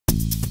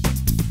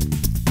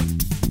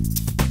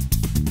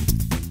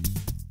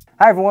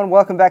Hi everyone,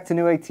 welcome back to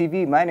Newegg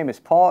TV. My name is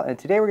Paul, and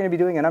today we're going to be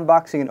doing an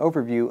unboxing and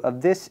overview of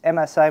this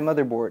MSI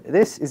motherboard.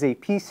 This is a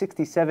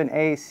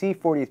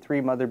P67A-C43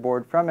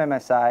 motherboard from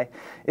MSI.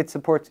 It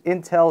supports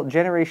Intel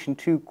Generation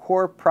 2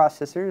 core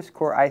processors,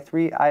 Core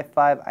i3,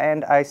 i5,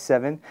 and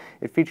i7.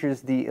 It features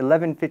the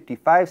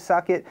 1155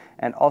 socket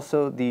and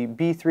also the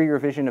B3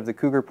 revision of the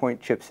Cougar Point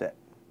chipset.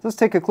 So let's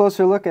take a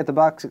closer look at the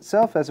box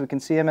itself. As we can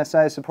see,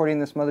 MSI is supporting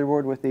this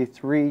motherboard with a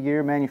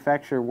 3-year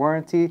manufacturer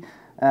warranty.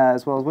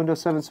 As well as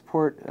Windows 7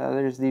 support.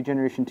 There's the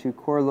Generation 2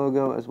 core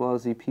logo, as well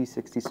as the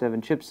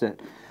P67 chipset.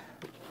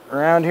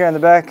 Around here on the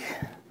back,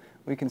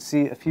 we can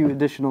see a few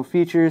additional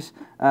features.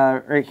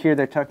 Right here,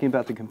 they're talking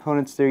about the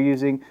components they're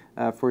using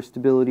for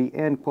stability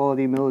and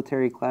quality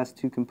military Class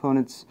 2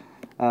 components,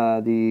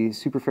 the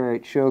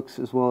superferrite chokes,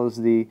 as well as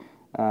the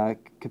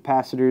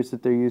capacitors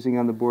that they're using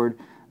on the board.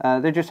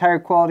 They're just higher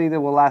quality that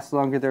will last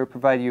longer. They'll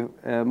provide you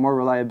more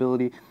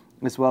reliability,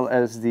 as well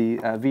as the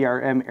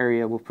VRM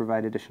area will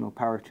provide additional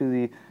power to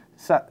the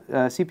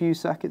CPU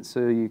socket,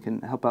 so you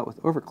can help out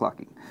with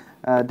overclocking.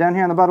 Down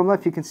here on the bottom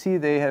left, you can see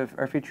they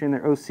are featuring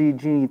their OC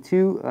Genie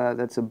 2.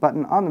 That's a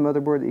button on the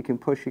motherboard that you can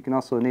push. You can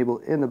also enable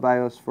in the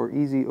BIOS for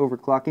easy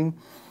overclocking.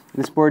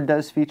 This board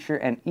does feature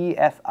an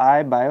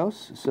Efi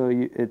Bios, so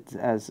it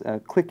has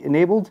click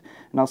enabled,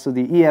 and also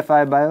the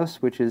Efi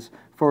Bios, which is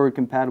forward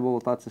compatible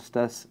with lots of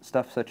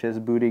stuff such as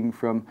booting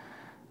from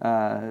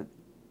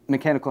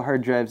mechanical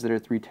hard drives that are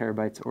 3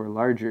 terabytes or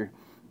larger.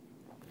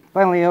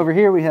 Finally, over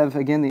here we have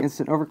again the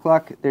instant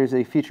overclock. There's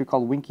a feature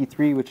called Winky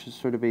 3, which is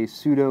sort of a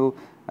pseudo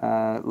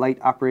light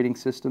operating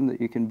system that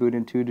you can boot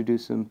into to do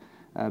some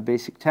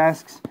basic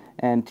tasks,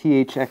 and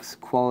THX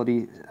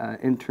quality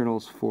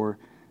internals for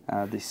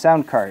the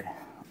sound card.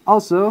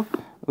 Also,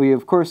 we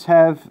of course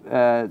have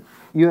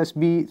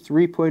USB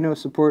 3.0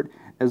 support,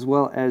 as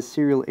well as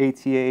serial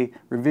ATA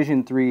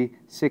revision 3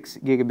 6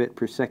 gigabit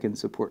per second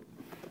support.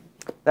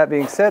 That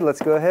being said, let's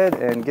go ahead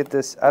and get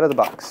this out of the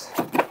box.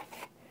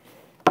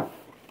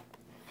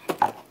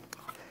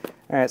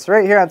 Alright, so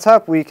right here on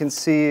top we can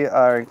see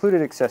our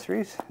included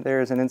accessories.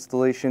 There's an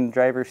installation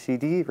driver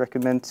CD.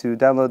 Recommend to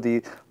download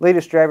the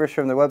latest drivers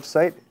from the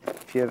website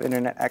if you have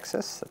internet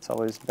access. That's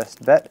always the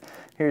best bet.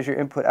 Here's your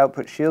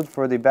input-output shield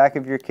for the back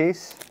of your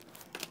case.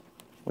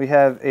 We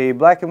have a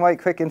black and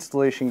white quick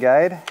installation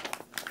guide,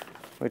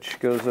 which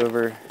goes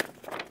over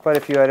quite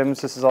a few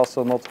items. This is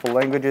also multiple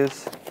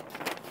languages.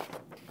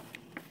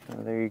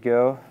 There you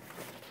go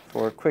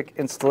for quick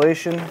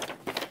installation.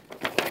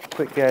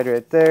 Quick guide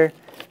right there.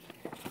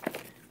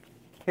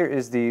 Here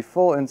is the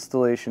full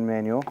installation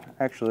manual.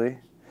 Actually,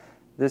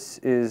 this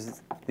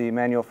is the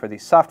manual for the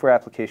software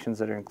applications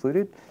that are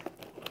included.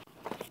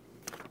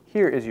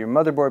 Here is your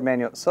motherboard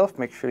manual itself.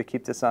 Make sure to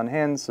keep this on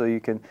hand so you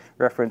can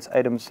reference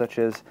items such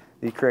as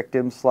the correct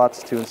DIMM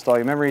slots to install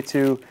your memory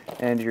to,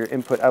 and your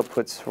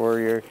input-outputs for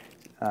your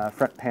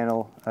front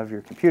panel of your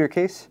computer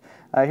case.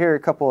 Here are a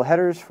couple of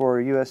headers for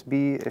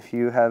USB. If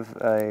you have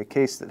a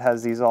case that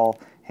has these all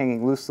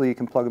hanging loosely, you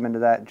can plug them into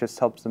that. It just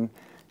helps them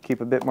keep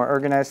a bit more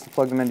organized to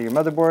plug them into your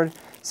motherboard.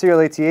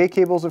 Serial ATA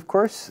cables, of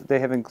course. They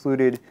have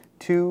included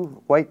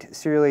 2 white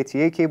serial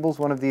ATA cables.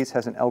 One of these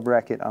has an L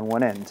bracket on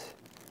one end.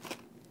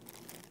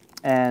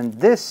 And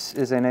this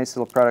is a nice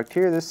little product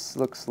here. This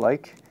looks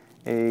like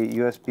a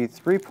USB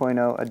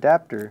 3.0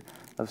 adapter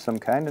of some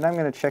kind, and I'm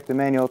going to check the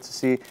manual to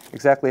see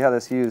exactly how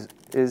this has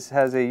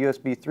a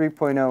USB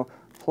 3.0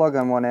 plug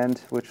on one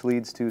end, which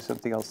leads to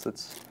something else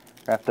that's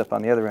wrapped up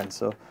on the other end.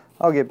 So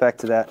I'll get back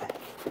to that.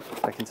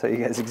 I can tell you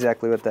guys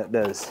exactly what that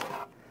does.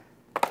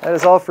 That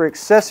is all for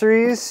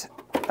accessories.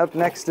 Up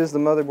next is the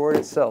motherboard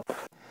itself.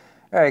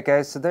 Alright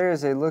guys, so there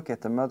is a look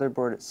at the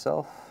motherboard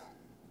itself,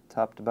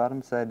 top to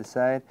bottom, side to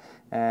side,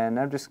 and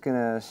I'm just going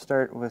to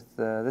start with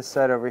this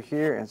side over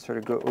here and sort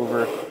of go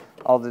over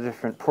all the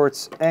different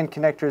ports and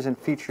connectors and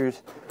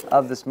features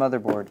of this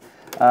motherboard.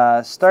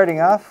 Starting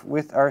off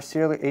with our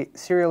serial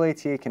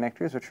ATA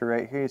connectors, which are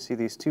right here. You see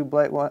these two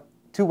white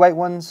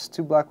ones,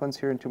 2 black ones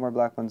here, and 2 more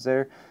black ones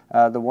there.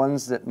 The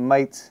ones that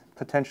might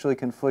potentially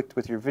conflict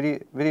with your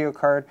video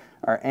card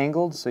are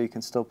angled, so you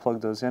can still plug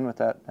those in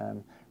without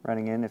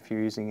running in if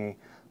you're using a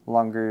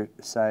longer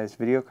sized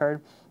video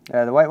card.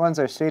 The white ones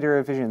are SATA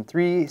revision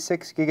 3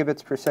 6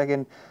 gigabits per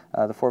second.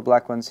 The 4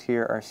 black ones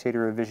here are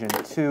SATA revision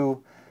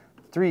 2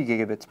 3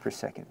 gigabits per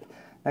second.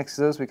 Next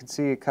to those, we can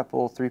see a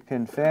couple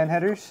 3-pin fan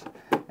headers,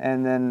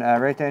 and then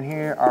right down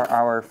here are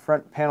our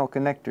front panel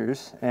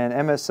connectors. And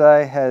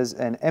MSI has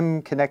an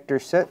M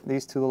connector set.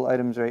 These 2 little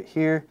items right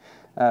here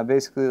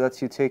basically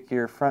lets you take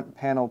your front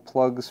panel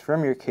plugs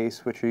from your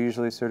case, which are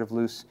usually sort of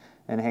loose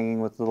and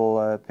hanging with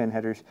little pin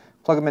headers,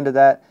 plug them into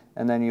that,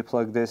 and then you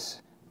plug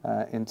this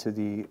into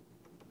the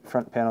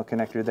front panel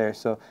connector there.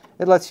 So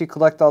it lets you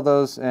collect all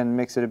those and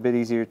makes it a bit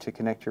easier to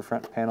connect your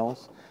front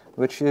panels,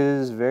 which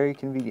is very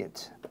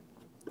convenient.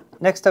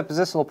 Next up is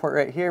this little port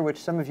right here, which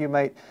some of you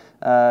might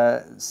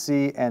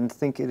see and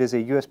think it is a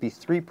USB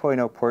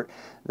 3.0 port.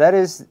 That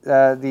is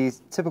the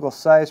typical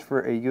size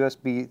for a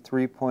USB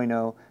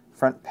 3.0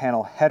 front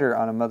panel header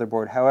on a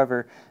motherboard.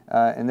 However,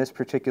 in this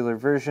particular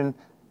version,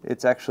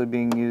 it's actually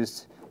being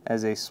used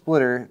as a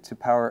splitter to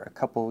power a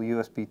couple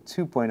USB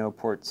 2.0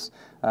 ports.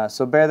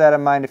 So bear that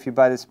in mind if you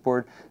buy this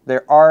board.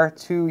 There are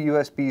 2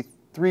 USB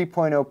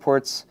 3.0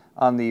 ports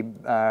on the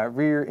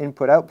rear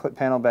input-output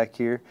panel back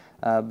here,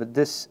 but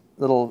this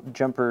little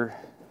jumper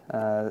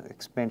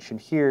expansion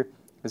here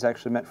is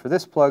actually meant for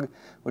this plug,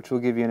 which will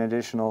give you an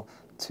additional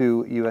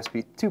 2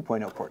 USB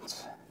 2.0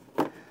 ports.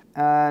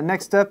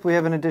 Next up, we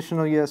have an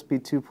additional USB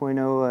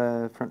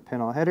 2.0 front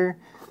panel header.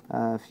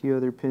 A few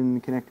other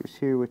pin connectors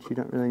here, which you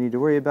don't really need to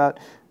worry about.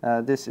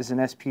 This is an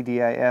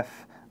SPDIF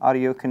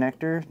audio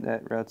connector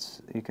that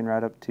you can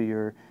route up to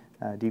your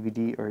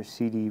DVD or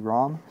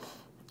CD-ROM.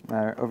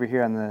 Over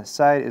here on the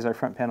side is our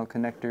front panel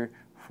connector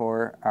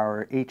for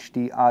our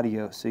HD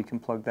audio, so you can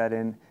plug that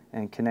in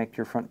and connect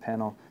your front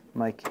panel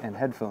mic and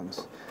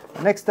headphones.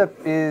 Next up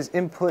is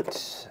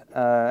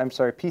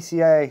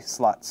PCI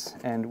slots,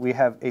 and we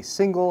have a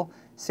single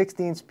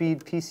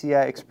 16-speed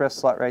PCI Express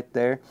slot right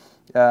there.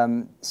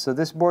 So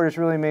this board is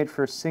really made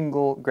for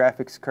single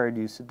graphics card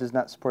use. It does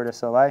not support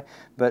SLI,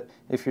 but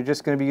if you're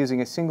just going to be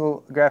using a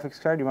single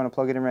graphics card, you want to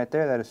plug it in right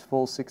there. That is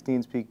full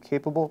 16-speed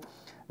capable.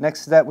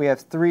 Next to that, we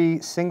have 3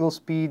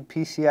 single-speed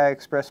PCI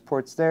Express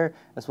ports there,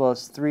 as well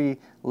as 3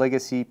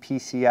 legacy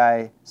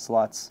PCI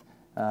slots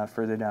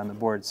further down the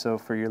board. So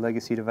for your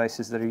legacy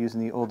devices that are using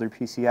the older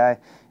PCI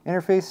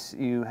interface,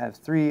 you have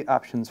 3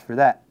 options for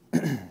that.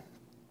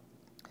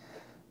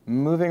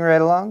 Moving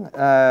right along,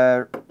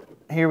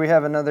 here we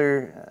have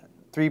another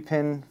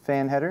 3-pin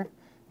fan header,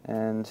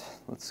 and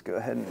let's go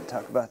ahead and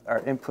talk about our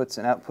inputs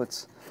and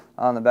outputs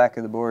on the back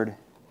of the board.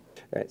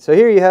 All right, so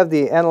here you have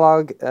the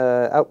analog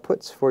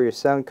outputs for your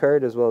sound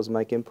card as well as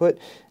mic input,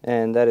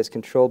 and that is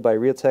controlled by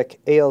Realtek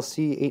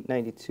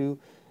ALC892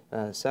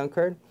 sound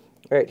card.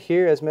 Right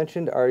here, as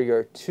mentioned, are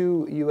your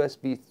 2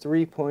 USB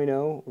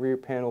 3.0 rear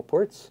panel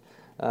ports.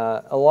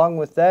 Along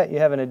with that, you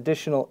have an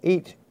additional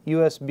 8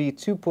 USB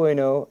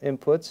 2.0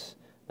 inputs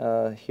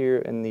here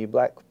in the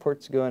black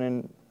ports going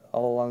in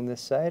all along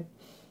this side.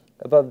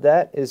 Above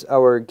that is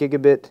our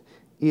gigabit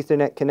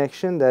Ethernet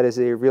connection. That is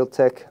a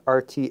Realtek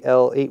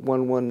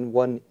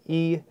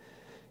RTL8111E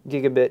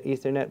gigabit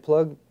Ethernet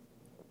plug.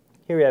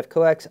 Here we have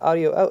coax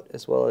audio out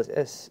as well as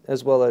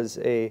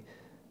a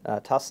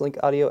Toslink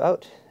audio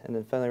out, and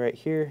then finally right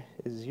here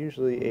is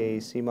usually a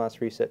CMOS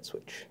reset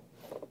switch.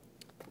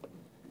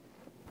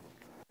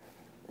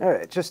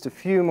 Alright, just a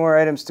few more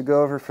items to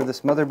go over for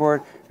this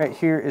motherboard. Right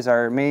here is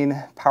our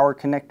main power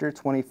connector,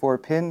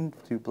 24-pin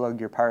to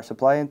plug your power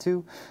supply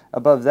into.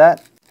 Above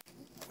that,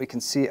 we can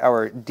see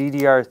our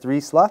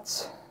DDR3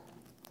 slots.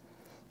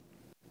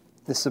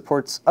 This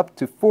supports up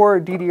to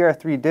 4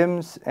 DDR3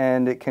 DIMMs,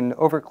 and it can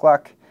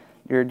overclock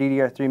your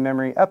DDR3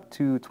 memory up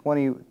to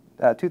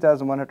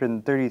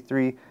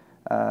 2133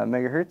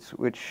 megahertz,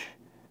 which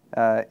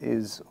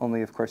is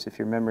only, of course, if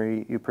your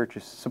memory you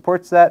purchase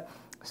supports that.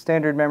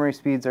 Standard memory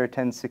speeds are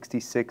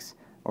 1066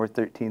 or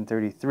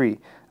 1333.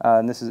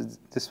 And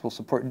this will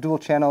support dual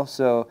channel,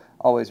 so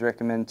always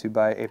recommend to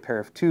buy a pair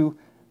of 2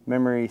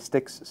 memory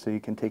sticks so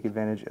you can take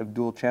advantage of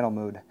dual channel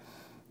mode.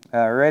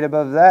 Right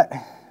above that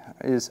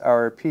is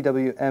our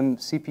PWM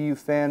CPU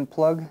fan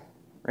plug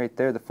right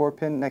there, the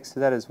 4-pin. Next to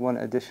that is 1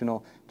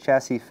 additional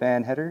chassis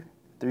fan header,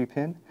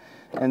 3-pin.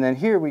 And then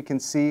here we can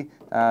see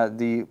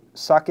the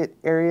socket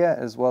area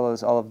as well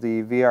as all of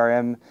the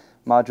VRM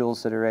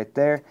modules that are right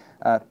there.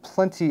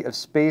 Plenty of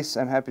space,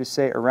 I'm happy to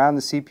say, around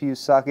the CPU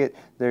socket.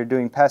 They're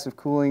doing passive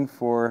cooling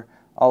for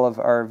all of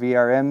our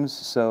VRMs,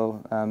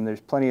 so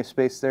there's plenty of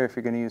space there if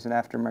you're going to use an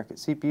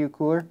aftermarket CPU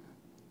cooler.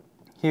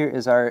 Here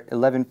is our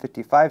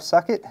 1155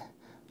 socket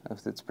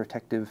with its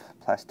protective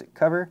plastic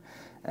cover.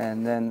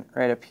 And then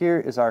right up here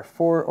is our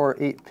 4 or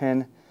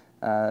 8-pin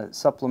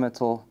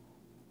supplemental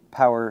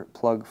power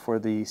plug for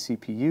the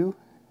CPU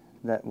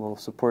that will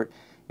support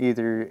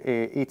either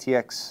a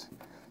ATX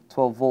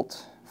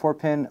 12-volt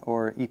 4-pin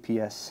or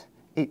EPS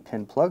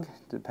 8-pin plug,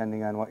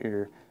 depending on what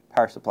your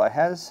power supply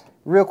has.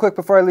 Real quick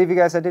before I leave you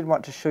guys, I did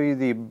want to show you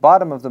the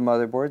bottom of the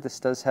motherboard. This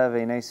does have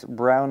a nice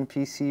brown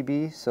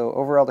PCB, so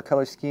overall the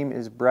color scheme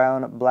is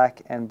brown,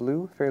 black, and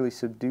blue, fairly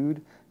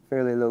subdued,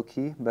 fairly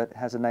low-key, but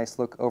has a nice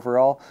look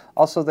overall.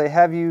 Also, they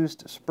have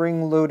used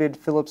spring-loaded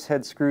Phillips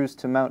head screws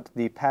to mount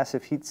the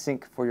passive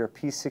heatsink for your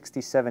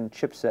P67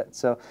 chipset.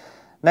 So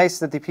nice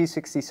that the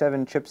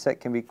P67 chipset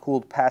can be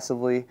cooled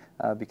passively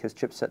because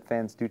chipset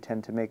fans do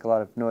tend to make a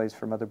lot of noise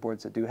for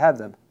motherboards that do have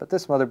them. But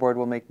this motherboard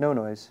will make no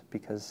noise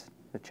because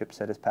the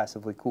chipset is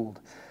passively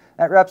cooled.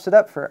 That wraps it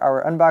up for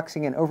our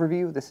unboxing and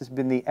overview. This has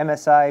been the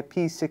MSI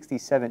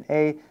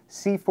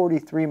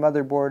P67A-C43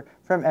 motherboard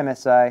from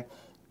MSI.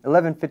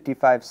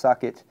 1155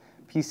 socket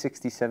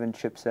P67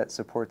 chipset,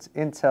 supports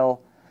Intel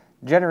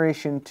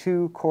Generation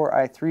 2 Core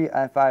i3,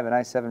 i5, and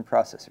i7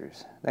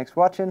 processors. Thanks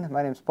for watching.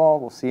 My name's Paul.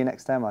 We'll see you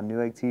next time on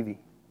Newegg TV.